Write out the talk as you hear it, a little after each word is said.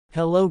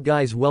Hello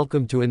guys,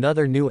 welcome to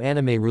another new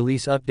anime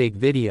release update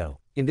video.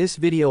 In this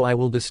video I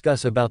will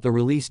discuss about the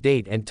release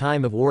date and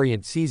time of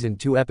ORIENT Season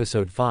 2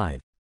 Episode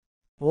 5.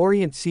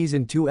 ORIENT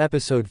Season 2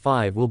 Episode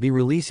 5 will be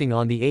releasing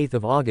on the 8th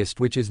of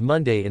August, which is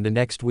Monday in the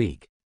next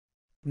week.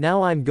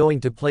 Now I'm going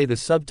to play the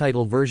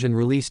subtitle version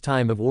release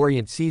time of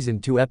ORIENT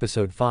Season 2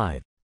 Episode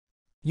 5.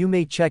 You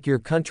may check your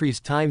country's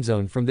time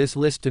zone from this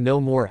list to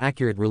know more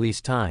accurate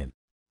release time.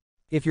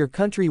 If your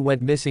country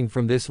went missing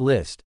from this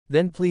list,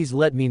 then please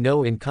let me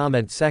know in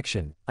comment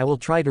section. I will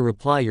try to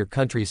reply your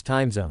country's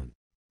time zone.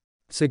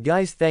 So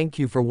guys, thank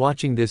you for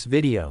watching this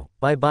video.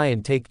 Bye bye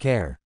and take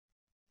care.